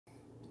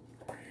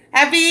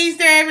Happy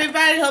Easter,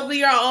 everybody. Hopefully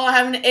you're all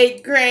having a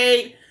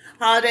great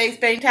holiday,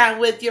 spending time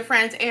with your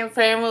friends and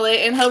family,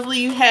 and hopefully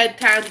you had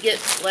time to get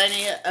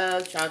plenty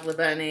of chocolate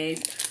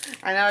bunnies.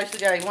 I know I actually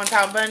got a 1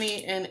 pound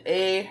bunny and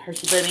a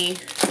Hershey bunny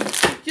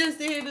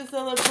just here to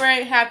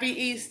celebrate Happy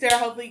Easter.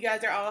 Hopefully you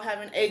guys are all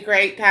having a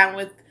great time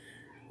with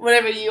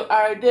whatever you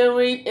are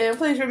doing. And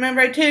please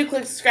remember to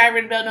click subscribe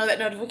and bell, know that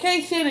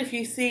notification. If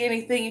you see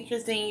anything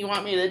interesting you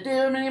want me to do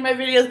in any of my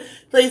videos,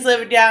 please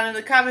leave it down in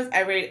the comments. I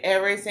read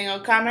every single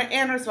comment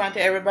and respond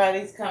to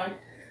everybody's comment.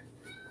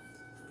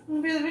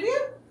 Want to be in the video?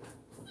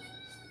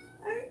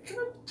 Alright, come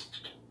on.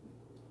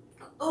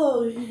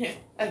 Oh, yeah.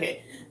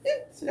 Okay.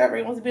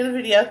 Strawberry wants to be in the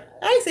video.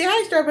 Hi, say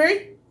hi,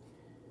 Strawberry.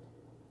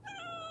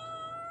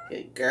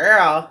 Good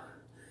girl.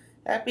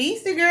 Happy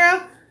Easter,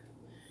 girl.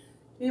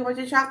 You want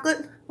your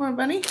chocolate? Want a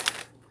bunny?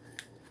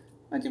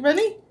 Want your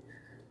bunny?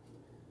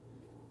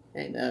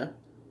 I know.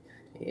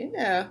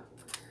 Yeah.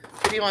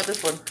 Or do you want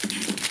this one?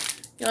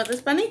 You want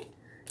this bunny?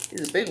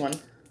 He's a big one.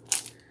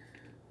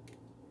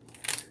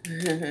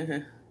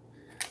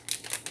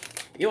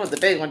 You want the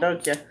big one,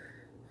 don't you?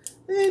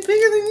 He's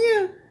bigger than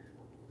you.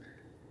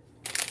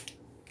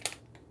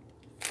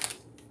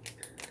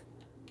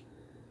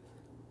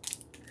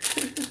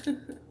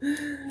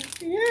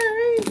 Yeah,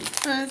 right.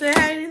 Want to say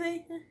hi or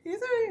anything?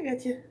 Yes, I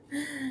got you.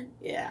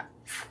 Yeah.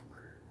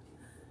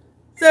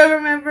 So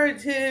remember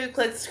to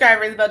click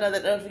subscribe and bell,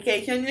 that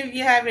notification. If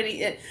you have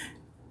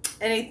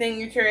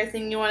anything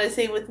interesting you want to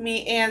say with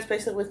me, and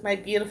especially with my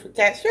beautiful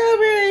cat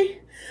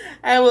Strawberry,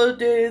 I will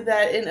do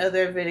that in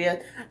other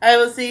videos. I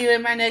will see you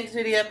in my next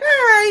video.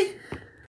 Bye!